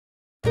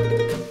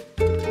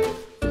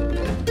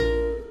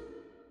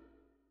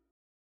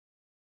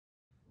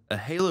A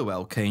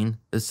haloalkane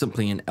is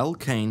simply an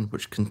alkane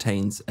which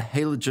contains a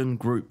halogen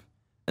group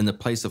in the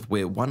place of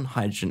where one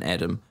hydrogen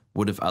atom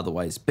would have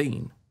otherwise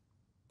been.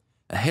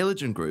 A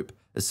halogen group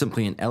is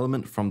simply an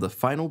element from the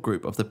final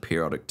group of the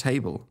periodic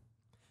table.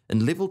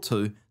 In level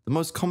 2, the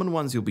most common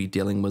ones you'll be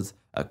dealing with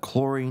are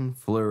chlorine,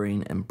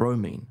 fluorine, and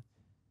bromine.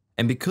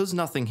 And because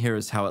nothing here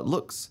is how it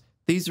looks,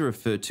 these are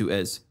referred to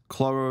as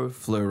chloro,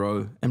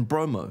 fluoro, and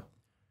bromo.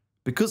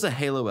 Because a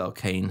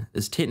haloalkane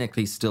is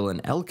technically still an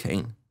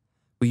alkane,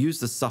 we use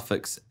the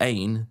suffix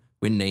 -ane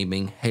when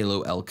naming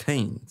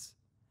haloalkanes.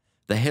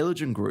 The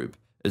halogen group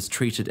is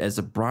treated as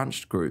a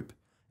branched group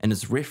and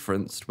is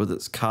referenced with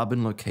its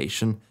carbon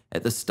location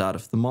at the start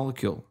of the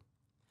molecule.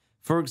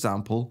 For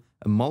example,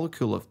 a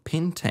molecule of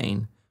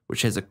pentane,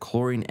 which has a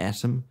chlorine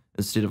atom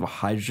instead of a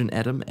hydrogen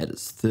atom at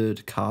its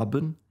third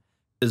carbon,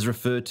 is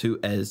referred to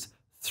as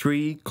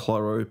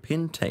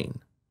 3-chloropentane.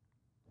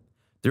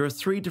 There are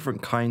 3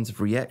 different kinds of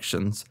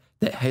reactions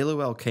that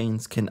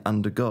haloalkanes can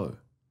undergo: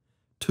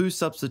 2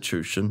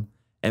 substitution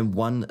and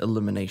 1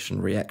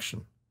 elimination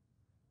reaction.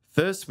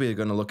 First, we are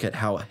going to look at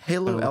how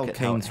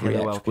haloalkanes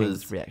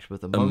react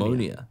with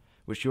ammonia.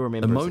 Which you'll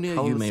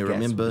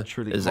remember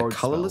is a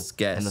colourless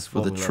gas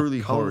with a truly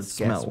horrid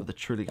smell,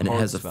 and it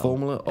has a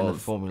formula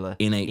of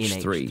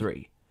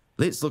NH3.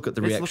 Let's look at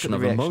the reaction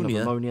of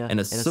ammonia and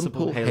a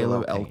simple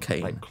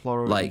haloalkane, like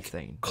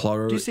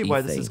chloroethane. Do you see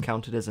why this is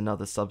counted as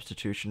another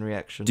substitution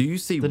reaction? Do you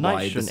see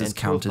why this is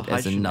counted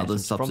as another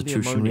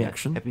substitution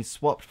reaction?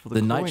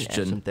 The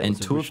nitrogen and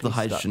 2 of the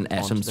hydrogen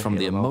atoms from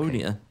the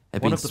ammonia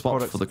have been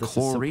swapped for the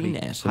chlorine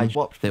atom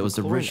that was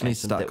originally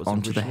stuck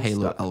onto the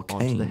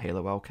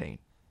haloalkane.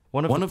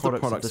 One of the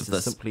products of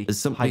this is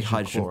simply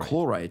hydrogen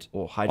chloride,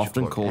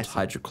 often called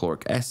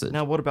hydrochloric acid.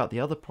 Now what about the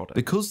other product?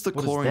 Because the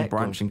chlorine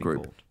branching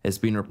group has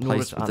been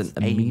replaced with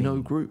an amino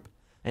group,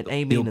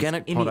 the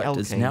organic product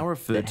is now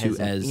referred to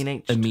as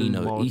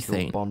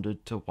aminoethane.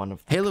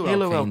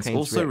 Haloalkanes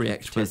also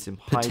react with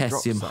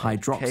potassium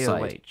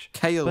hydroxide,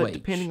 KOH, but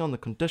depending on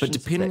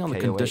the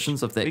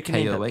conditions of that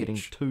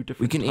KOH,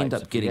 we can end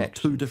up getting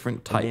 2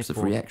 different types of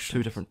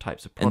reactions,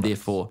 and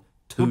therefore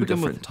 2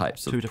 different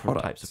types of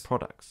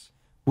products.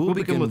 We'll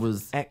begin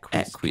with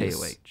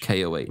aqueous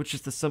KOH, which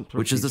is the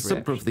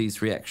simpler of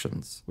these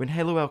reactions. When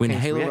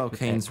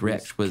haloalkanes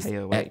react with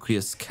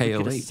aqueous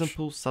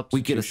KOH,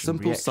 we get a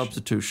simple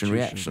substitution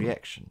reaction.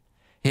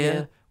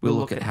 Here, we'll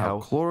look at how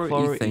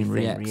chloroethane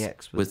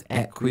reacts with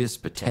aqueous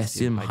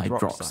potassium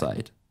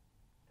hydroxide.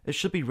 It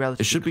should be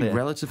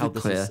relatively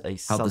clear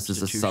how this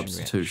is a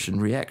substitution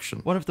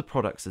reaction. One of the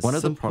products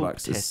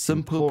is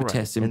simple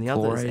potassium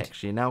chloride,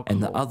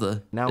 and the other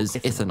is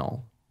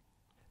ethanol.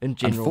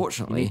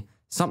 Unfortunately,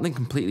 something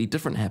completely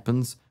different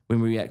happens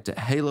when we react at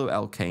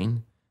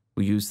haloalkane,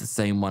 we use the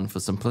same one for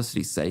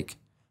simplicity's sake,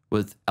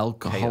 with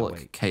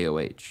alcoholic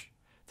KOH.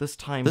 This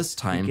time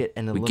we get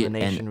an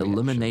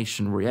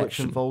elimination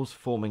reaction,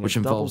 which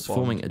involves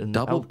forming a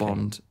double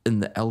bond in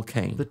the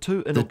alkane. The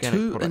two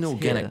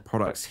inorganic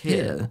products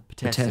here,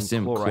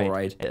 potassium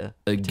chloride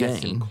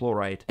again,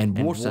 and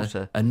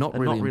water, are not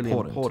really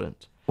important.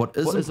 What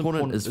is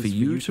important is for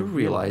you to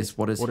realize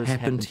what has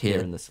happened here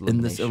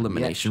in this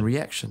elimination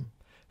reaction.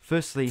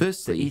 Firstly, the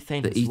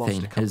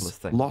ethane has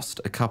lost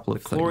a couple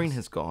of things.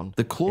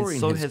 The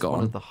chlorine has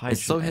gone, and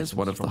so has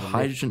one of the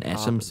hydrogen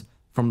atoms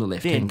from the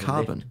left-hand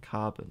carbon.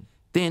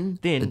 Then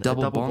a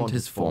double bond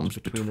has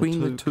formed between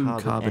the 2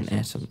 carbon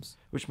atoms,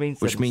 which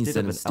means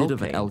that instead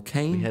of an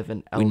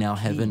alkane, we now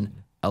have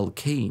an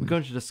alkene. We're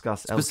going to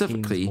discuss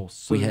specifically,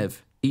 we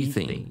have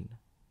ethene.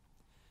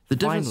 The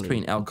difference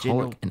between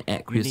alcoholic and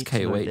aqueous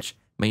KOH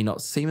may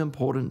not seem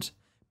important,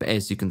 but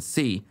as you can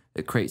see,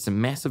 it creates a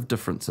massive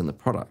difference in the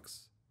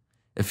products.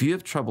 If you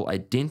have trouble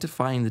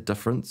identifying the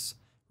difference,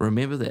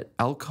 remember that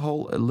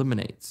alcohol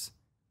eliminates,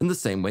 in the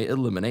same way it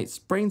eliminates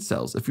brain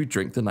cells if you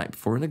drink the night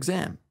before an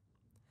exam.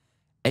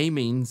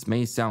 Amines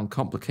may sound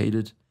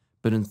complicated,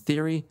 but in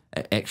theory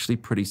are actually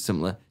pretty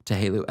similar to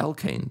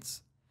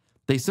haloalkanes.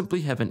 They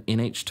simply have an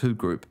NH2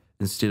 group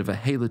instead of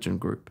a halogen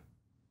group.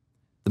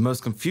 The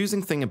most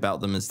confusing thing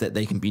about them is that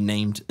they can be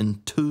named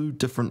in 2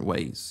 different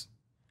ways.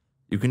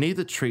 You can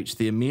either treat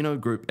the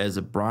amino group as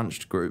a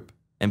branched group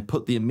and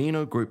put the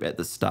amino group at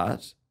the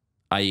start,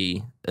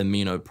 i.e.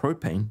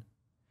 aminopropane,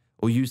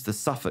 or use the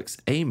suffix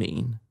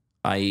amine,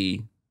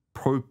 i.e.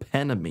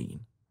 propanamine.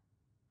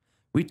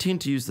 We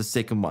tend to use the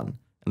second one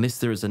unless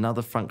there is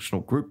another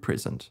functional group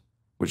present,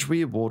 which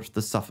we award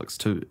the suffix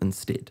to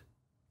instead.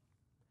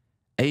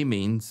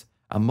 Amines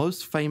are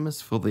most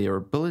famous for their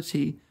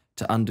ability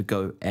to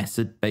undergo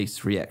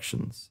acid-base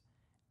reactions,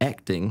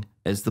 acting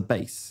as the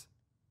base.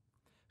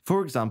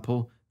 For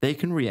example, they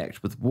can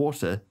react with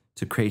water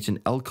to create an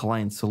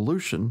alkaline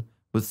solution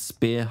with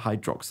spare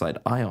hydroxide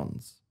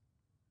ions.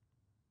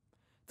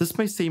 This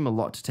may seem a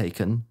lot to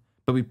take in,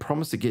 but we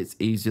promise it gets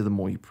easier the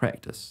more you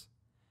practice.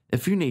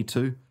 If you need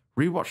to,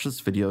 rewatch this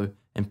video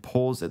and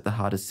pause at the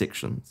hardest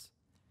sections.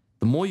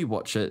 The more you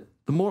watch it,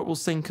 the more it will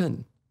sink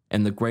in,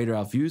 and the greater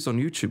our views on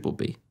YouTube will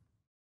be.